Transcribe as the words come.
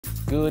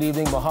Good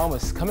evening,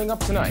 Bahamas. Coming up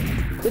tonight.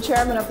 The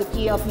chairman of the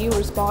PLP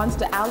responds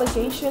to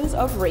allegations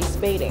of race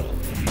baiting.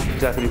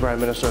 Deputy Prime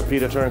Minister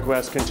Peter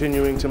Turnquest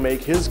continuing to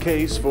make his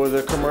case for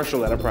the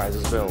Commercial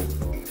Enterprises Bill.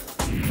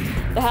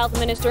 The health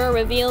minister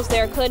reveals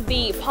there could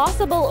be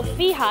possible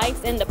fee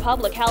hikes in the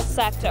public health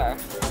sector.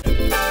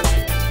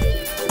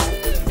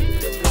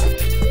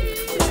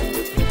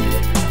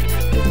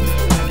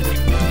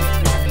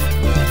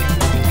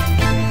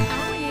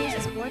 Our news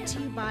is brought to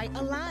you by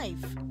Alive,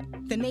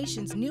 the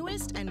nation's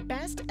newest and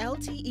best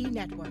LTE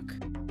network.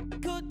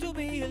 Good to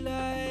be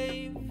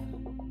alive.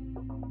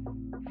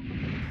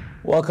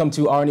 Welcome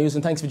to our news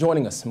and thanks for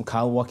joining us. I'm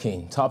Kyle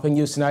Joaquin. Topping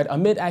news tonight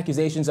amid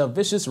accusations of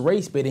vicious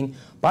race baiting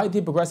by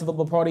the Progressive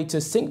Liberal Party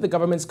to sink the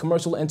government's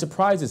Commercial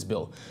Enterprises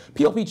Bill.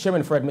 PLP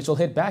Chairman Fred Mitchell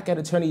hit back at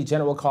Attorney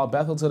General Carl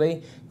Bethel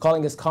today,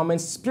 calling his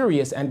comments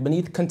spurious and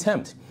beneath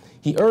contempt.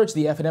 He urged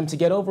the F&M to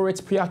get over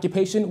its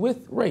preoccupation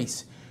with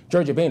race.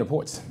 Georgia Bain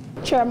reports.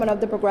 Chairman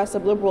of the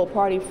Progressive Liberal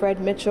Party,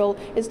 Fred Mitchell,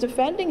 is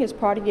defending his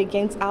party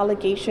against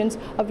allegations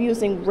of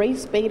using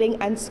race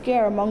baiting and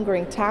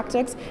scaremongering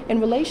tactics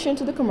in relation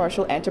to the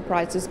Commercial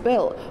Enterprises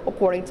Bill.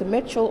 According to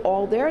Mitchell,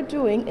 all they're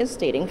doing is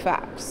stating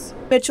facts.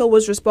 Mitchell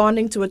was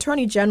responding to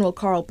Attorney General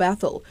Carl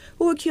Bethel,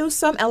 who accused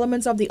some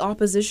elements of the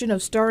opposition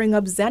of stirring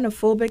up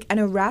xenophobic and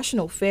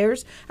irrational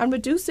fears and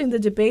reducing the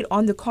debate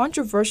on the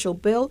controversial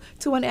bill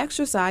to an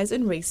exercise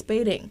in race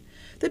baiting.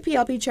 The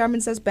PLP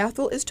chairman says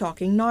Bethel is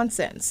talking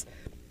nonsense.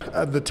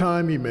 At the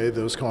time he made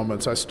those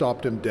comments, I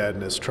stopped him dead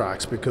in his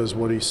tracks because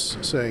what he's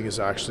saying is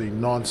actually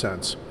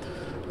nonsense.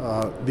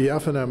 The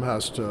F&M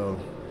has to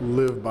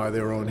live by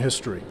their own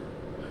history,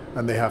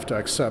 and they have to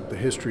accept the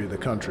history of the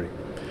country.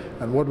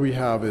 And what we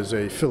have is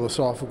a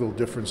philosophical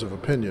difference of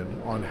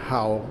opinion on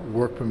how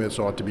work permits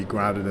ought to be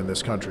granted in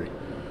this country.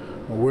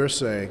 We're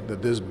saying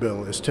that this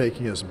bill is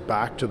taking us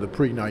back to the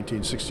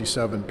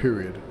pre-1967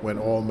 period when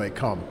all may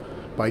come,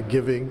 by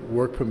giving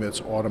work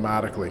permits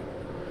automatically.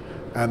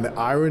 And the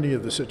irony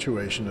of the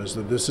situation is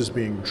that this is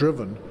being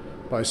driven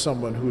by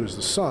someone who is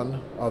the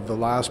son of the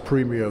last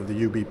premier of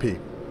the UBP.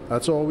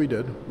 That's all we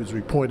did, is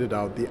we pointed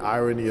out the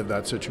irony of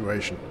that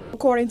situation.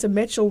 According to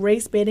Mitchell,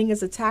 race baiting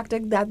is a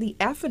tactic that the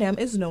F&M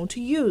is known to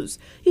use.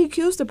 He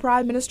accused the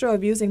Prime Minister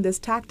of using this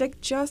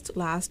tactic just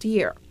last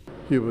year.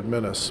 Hubert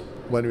Minnis,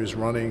 when he was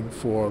running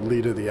for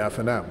leader of the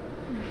F&M,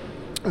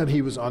 and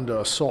he was under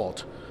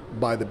assault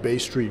by the Bay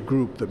Street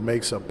group that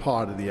makes up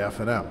part of the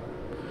F&M,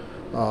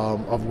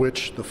 of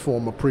which the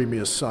former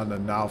Premier's son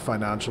and now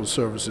Financial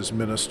Services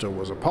Minister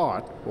was a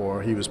part,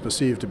 or he was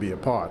perceived to be a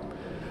part.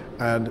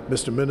 And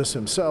Mr. Minnis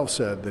himself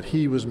said that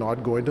he was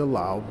not going to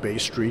allow Bay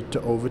Street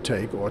to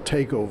overtake or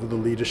take over the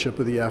leadership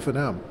of the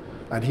F&M.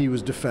 And he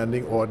was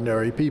defending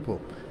ordinary people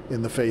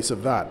in the face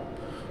of that.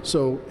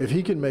 So if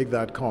he can make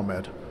that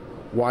comment,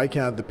 why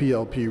can't the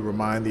PLP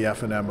remind the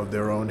F&M of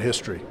their own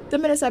history? The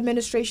Minnis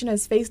administration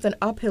has faced an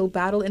uphill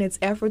battle in its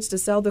efforts to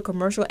sell the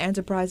Commercial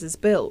Enterprises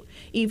Bill.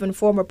 Even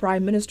former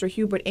Prime Minister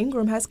Hubert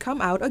Ingraham has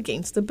come out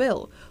against the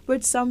bill,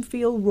 which some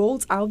feel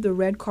rolls out the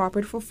red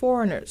carpet for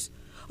foreigners.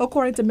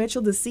 According to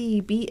Mitchell, the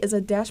CEB is a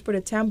desperate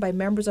attempt by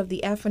members of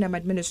the F&M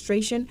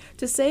administration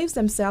to save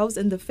themselves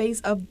in the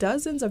face of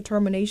dozens of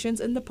terminations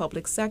in the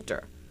public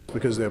sector.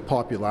 Because their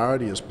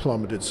popularity has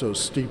plummeted so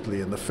steeply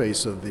in the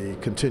face of the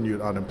continued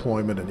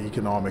unemployment and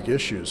economic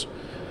issues.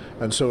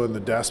 And so in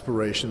the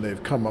desperation,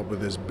 they've come up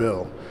with this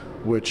bill,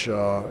 which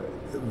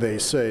they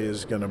say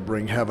is going to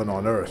bring heaven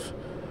on earth,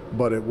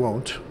 but it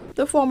won't.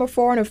 The former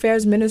Foreign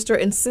Affairs Minister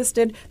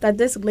insisted that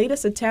this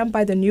latest attempt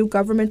by the new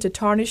government to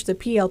tarnish the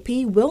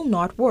PLP will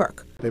not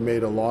work. They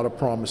made a lot of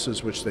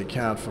promises which they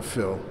can't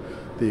fulfill.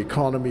 The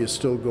economy is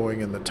still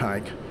going in the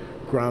tank.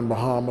 Grand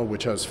Bahama,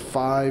 which has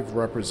 5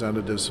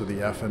 representatives of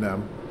the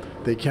F&M,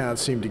 they can't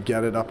seem to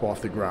get it up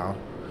off the ground.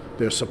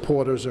 Their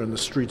supporters are in the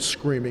streets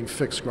screaming,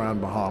 "Fix Grand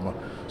Bahama."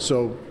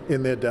 So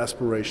in their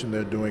desperation,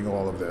 they're doing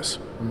all of this,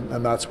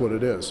 and that's what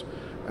it is.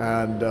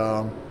 And,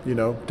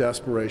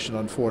 desperation,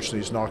 unfortunately,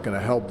 is not going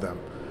to help them.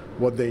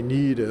 What they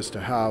need is to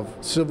have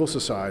civil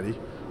society,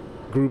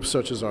 groups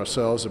such as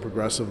ourselves, the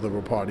Progressive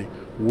Liberal Party,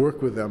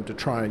 work with them to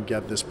try and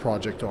get this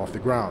project off the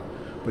ground.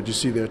 But you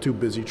see, they're too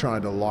busy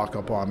trying to lock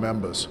up our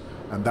members,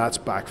 and that's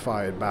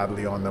backfired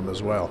badly on them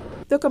as well.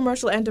 The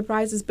Commercial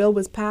Enterprises Bill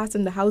was passed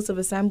in the House of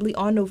Assembly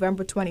on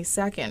November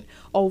 22nd.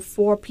 All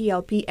 4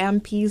 PLP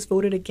MPs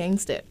voted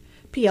against it.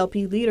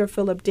 PLP leader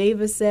Philip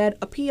Davis said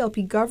a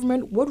PLP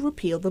government would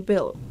repeal the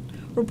bill.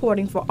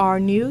 Reporting for our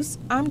News,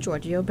 I'm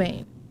Georgia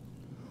Bain.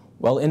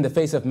 Well, in the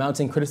face of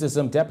mounting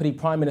criticism, Deputy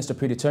Prime Minister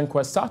Peter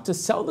Turnquest sought to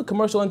sell the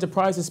Commercial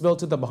Enterprises Bill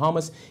to the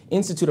Bahamas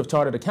Institute of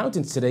Chartered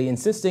Accountants today,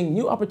 insisting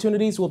new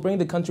opportunities will bring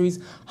the country's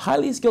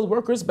highly skilled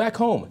workers back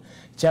home.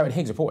 Jared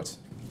Higgs reports.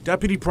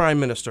 Deputy Prime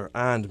Minister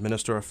and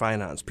Minister of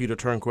Finance Peter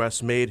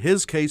Turnquest made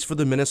his case for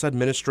the Minnis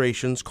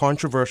administration's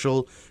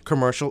controversial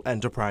Commercial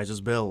Enterprises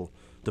Bill.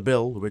 The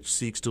bill, which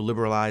seeks to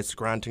liberalize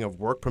granting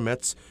of work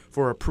permits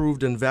for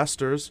approved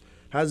investors,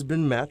 has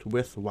been met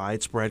with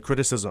widespread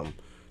criticism.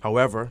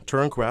 However,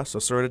 Turnquest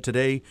asserted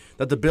today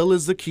that the bill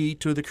is the key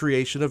to the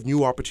creation of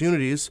new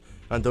opportunities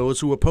and those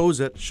who oppose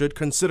it should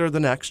consider the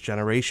next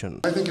generation.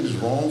 I think it is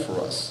wrong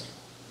for us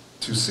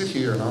to sit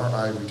here in our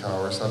ivory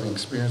towers, having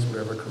experienced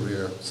whatever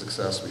career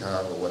success we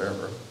have or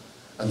whatever,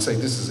 and say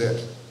this is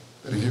it.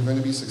 That if you're going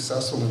to be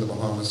successful in the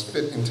Bahamas,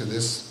 fit into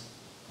this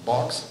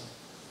box,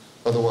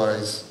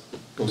 otherwise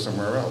go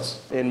somewhere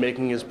else. In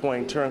making his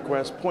point,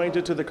 Turnquest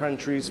pointed to the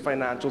country's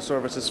financial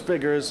services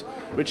figures,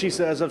 which he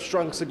says have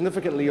shrunk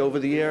significantly over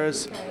the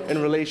years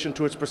in relation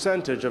to its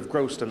percentage of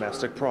gross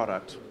domestic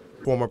product.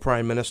 Former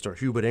Prime Minister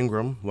Hubert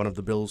Ingraham, one of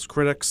the bill's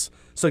critics,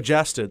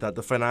 suggested that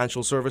the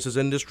financial services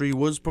industry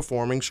was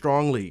performing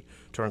strongly.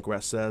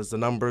 Turnquest says the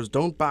numbers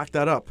don't back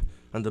that up,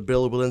 and the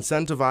bill will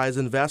incentivize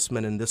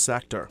investment in this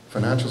sector.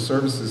 Financial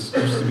services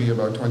used to be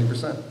about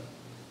 20%,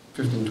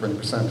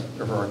 15-20%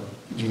 of our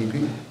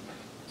GDP.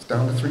 It's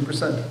down to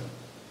 3%.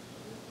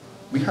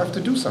 We have to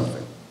do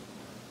something.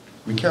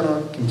 We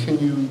cannot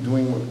continue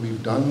doing what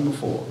we've done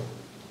before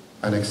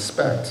and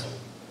expect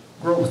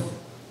growth.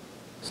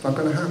 It's not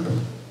going to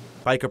happen.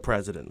 BICA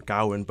President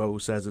Gowan Bowe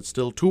says it's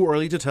still too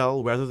early to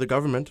tell whether the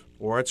government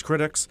or its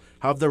critics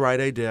have the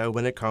right idea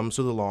when it comes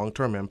to the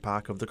long-term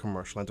impact of the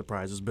Commercial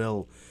Enterprises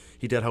Bill.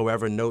 He did,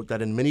 however, note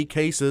that in many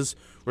cases,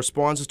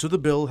 responses to the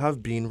bill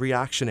have been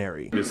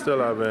reactionary. We're still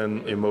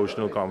having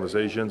emotional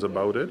conversations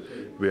about it.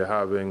 We're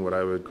having what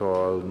I would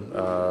call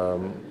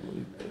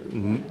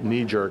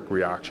knee-jerk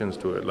reactions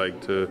to it, like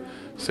to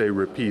say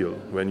repeal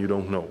when you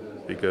don't know.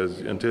 Because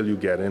until you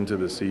get into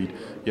the seat,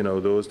 you know,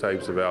 those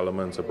types of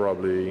elements are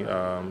probably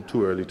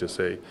too early to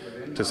say.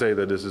 To say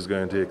that this is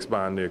going to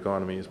expand the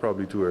economy is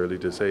probably too early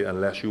to say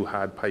unless you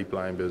had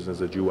pipeline business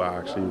that you are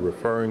actually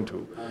referring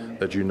to,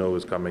 that you know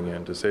is coming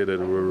in. To say that it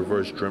will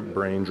reverse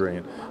brain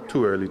drain,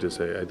 too early to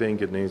say. I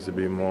think it needs to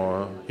be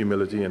more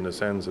humility in the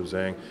sense of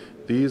saying,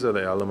 these are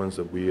the elements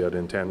that we had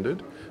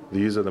intended,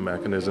 these are the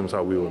mechanisms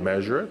how we will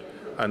measure it,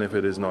 and if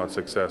it is not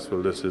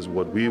successful, this is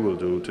what we will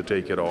do to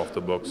take it off the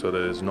book so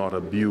that it's not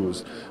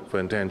abused for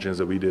intentions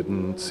that we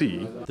didn't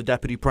see. The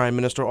Deputy Prime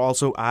Minister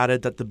also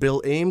added that the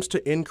bill aims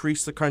to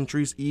increase the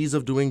country's ease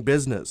of doing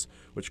business,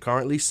 which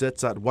currently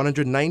sits at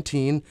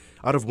 119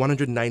 out of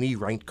 190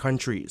 ranked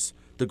countries.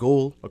 The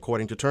goal,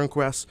 according to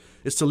Turnquest,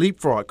 is to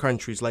leapfrog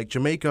countries like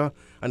Jamaica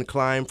and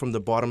climb from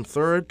the bottom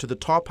third to the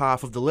top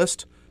half of the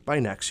list by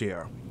next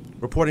year.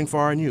 Reporting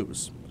for our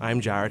news, I'm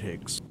Jared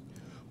Higgs.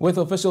 With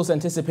officials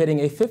anticipating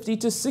a $50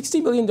 to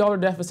 $60 million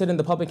deficit in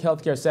the public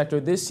health care sector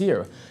this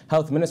year,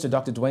 Health Minister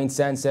Dr. Dwayne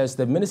Sands says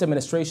the Minister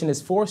administration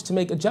is forced to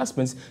make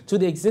adjustments to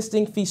the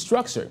existing fee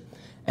structure.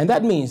 And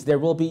that means there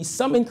will be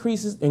some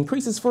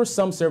increases for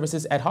some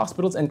services at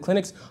hospitals and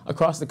clinics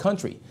across the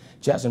country.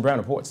 Jasmine Brown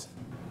reports.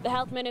 The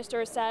health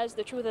minister says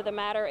the truth of the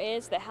matter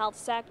is the health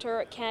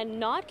sector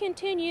cannot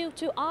continue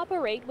to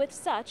operate with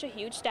such a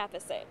huge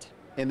deficit.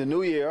 In the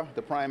new year,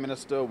 the Prime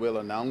Minister will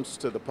announce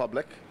to the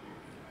public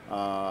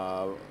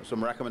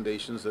some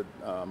recommendations that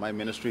my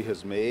ministry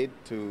has made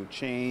to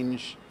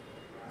change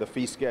the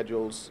fee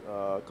schedules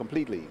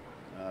completely.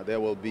 There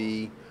will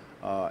be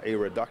a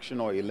reduction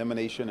or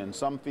elimination in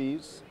some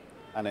fees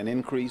and an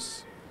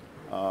increase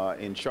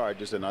in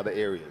charges in other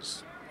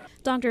areas.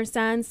 Dr.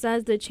 Sands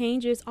says the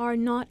changes are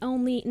not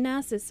only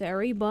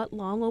necessary but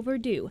long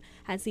overdue,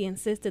 as he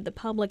insisted the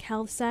public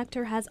health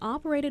sector has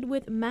operated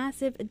with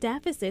massive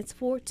deficits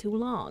for too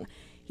long.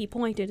 He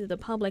pointed to the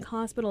Public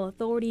Hospital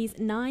Authority's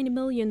 $9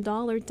 million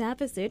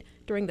deficit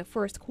during the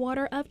first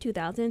quarter of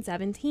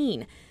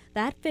 2017.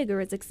 That figure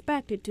is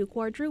expected to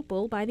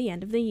quadruple by the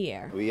end of the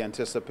year. We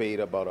anticipate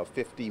about a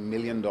 $50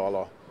 million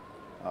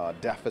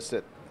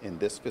deficit in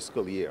this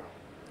fiscal year.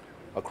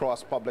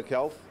 Across public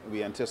health,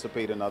 we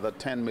anticipate another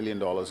 $10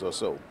 million or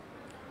so.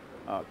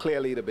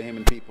 Clearly, the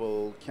Bahamian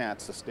people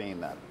can't sustain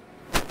that.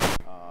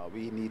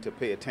 We need to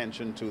pay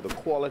attention to the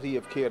quality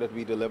of care that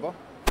we deliver.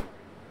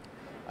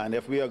 And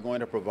if we are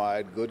going to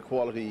provide good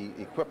quality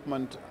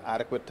equipment,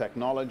 adequate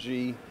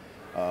technology,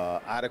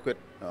 adequate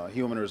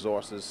human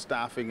resources,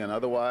 staffing and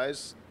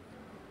otherwise,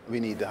 we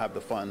need to have the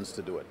funds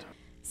to do it.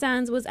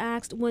 Sands was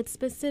asked what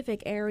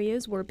specific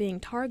areas were being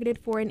targeted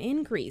for an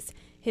increase.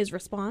 His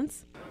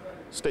response?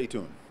 Stay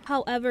tuned.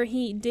 However,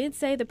 he did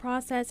say the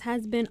process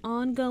has been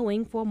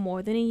ongoing for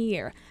more than a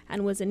year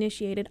and was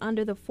initiated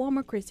under the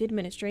former Christie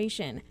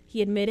administration.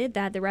 He admitted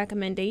that the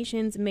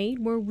recommendations made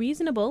were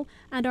reasonable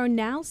and are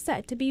now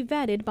set to be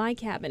vetted by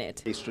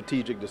Cabinet. A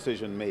strategic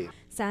decision made.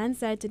 Sands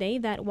said today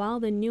that while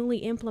the newly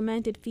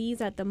implemented fees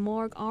at the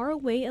morgue are a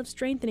way of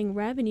strengthening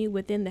revenue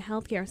within the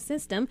healthcare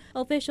system,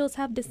 officials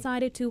have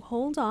decided to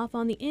hold off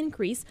on the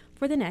increase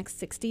for the next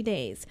 60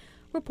 days.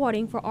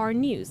 Reporting for our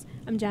news,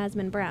 I'm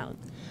Jasmine Brown.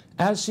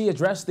 As she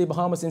addressed the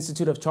Bahamas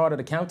Institute of Chartered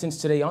Accountants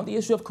today on the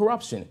issue of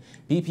corruption,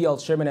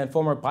 BPL chairman and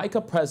former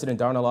BICA president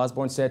Darnell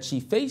Osborne said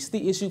she faced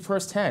the issue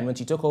firsthand when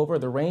she took over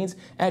the reins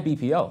at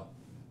BPL.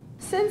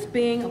 Since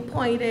being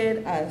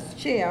appointed as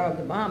chair of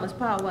the Bahamas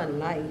Power and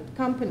Light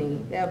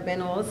Company, there have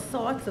been all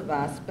sorts of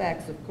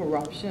aspects of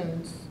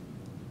corruption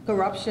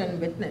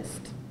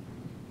witnessed.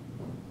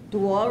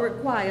 Do all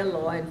require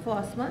law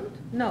enforcement?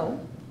 No.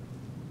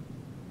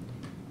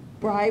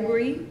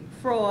 Bribery,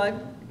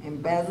 fraud,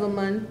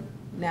 embezzlement,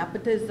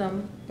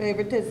 nepotism,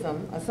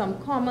 favoritism are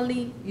some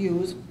commonly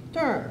used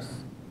terms.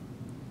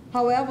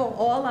 However,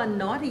 all are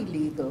not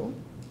illegal,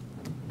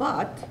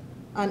 but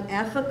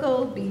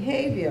unethical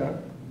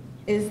behavior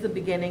is the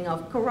beginning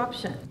of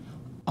corruption.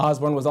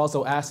 Osborne was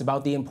also asked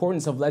about the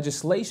importance of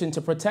legislation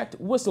to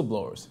protect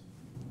whistleblowers.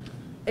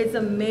 It's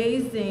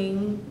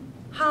amazing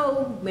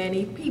how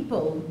many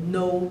people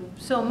know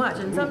so much,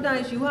 and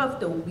sometimes you have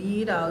to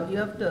weed out, you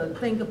have to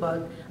think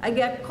about. I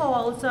get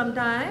calls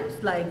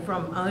sometimes, like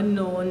from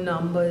unknown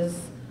numbers,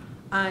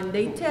 and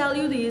they tell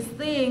you these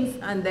things,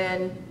 and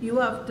then you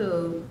have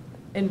to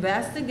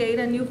investigate,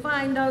 and you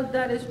find out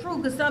that it's true,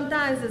 because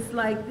sometimes it's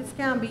like, this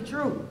can't be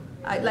true.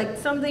 Like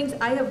some things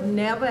I have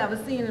never ever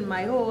seen in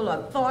my whole,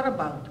 or thought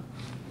about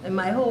in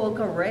my whole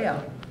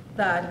career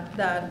that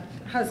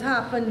has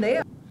happened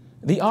there.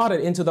 The audit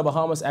into the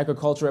Bahamas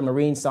Agriculture and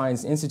Marine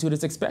Science Institute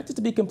is expected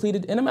to be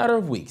completed in a matter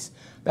of weeks.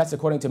 That's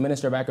according to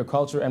Minister of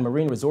Agriculture and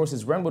Marine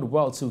Resources Renwood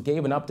Welts, who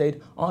gave an update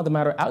on the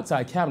matter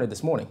outside Cabinet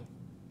this morning.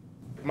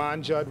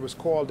 Manjad was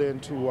called in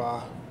to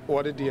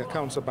audit the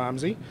accounts of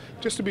BAMSI,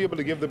 just to be able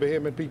to give the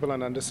Bahamian people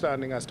an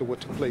understanding as to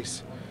what took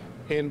place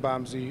in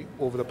BAMSI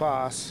over the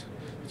past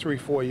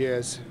 3-4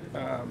 years.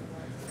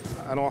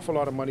 An awful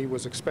lot of money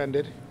was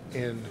expended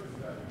in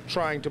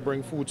trying to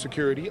bring food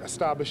security,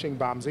 establishing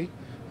BAMSI.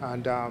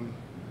 And,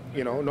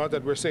 you know, not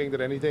that we're saying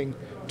that anything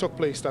took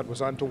place that was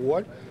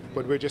untoward,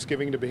 but we're just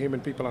giving the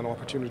Bahamian people an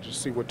opportunity to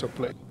see what took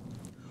place.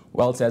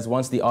 Wells says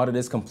once the audit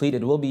is complete,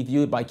 it will be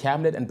viewed by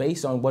Cabinet, and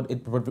based on what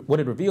it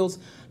reveals,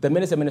 the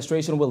Minister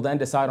administration will then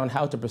decide on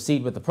how to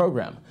proceed with the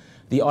program.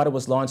 The audit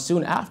was launched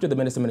soon after the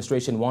Minister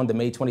administration won the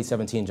May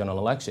 2017 general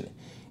election.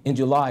 In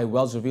July,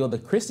 Wells revealed the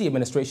Christie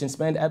administration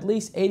spent at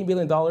least $80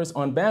 million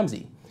on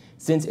BAMSI.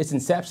 Since its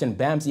inception,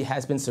 BAMSI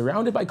has been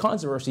surrounded by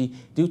controversy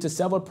due to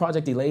several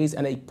project delays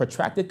and a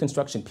protracted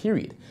construction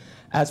period.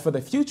 As for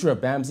the future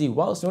of BAMSI,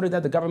 Wells noted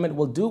that the government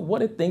will do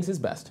what it thinks is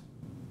best.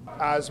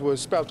 As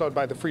was spelled out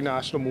by the Free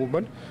National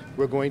Movement,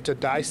 we're going to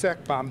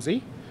dissect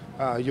BAMSI.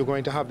 You're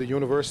going to have the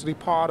university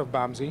part of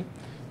BAMSI.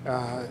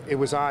 It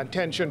was our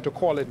intention to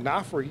call it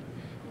NAFRI,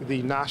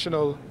 the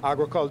National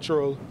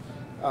Agricultural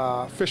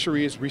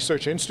Fisheries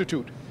Research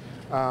Institute.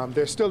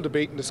 There's still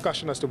debate and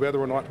discussion as to whether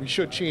or not we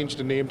should change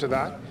the name to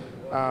that,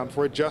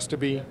 for it just to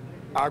be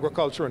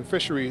agriculture and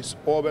fisheries,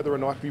 or whether or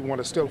not we want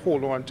to still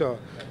hold on to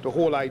the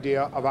whole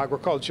idea of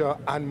agriculture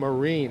and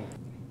marine.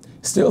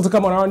 Still to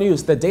come on our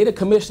news, the Data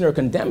Commissioner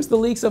condemns the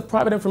leaks of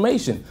private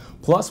information,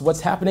 plus what's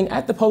happening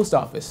at the post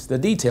office. The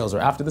details are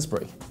after this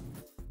break.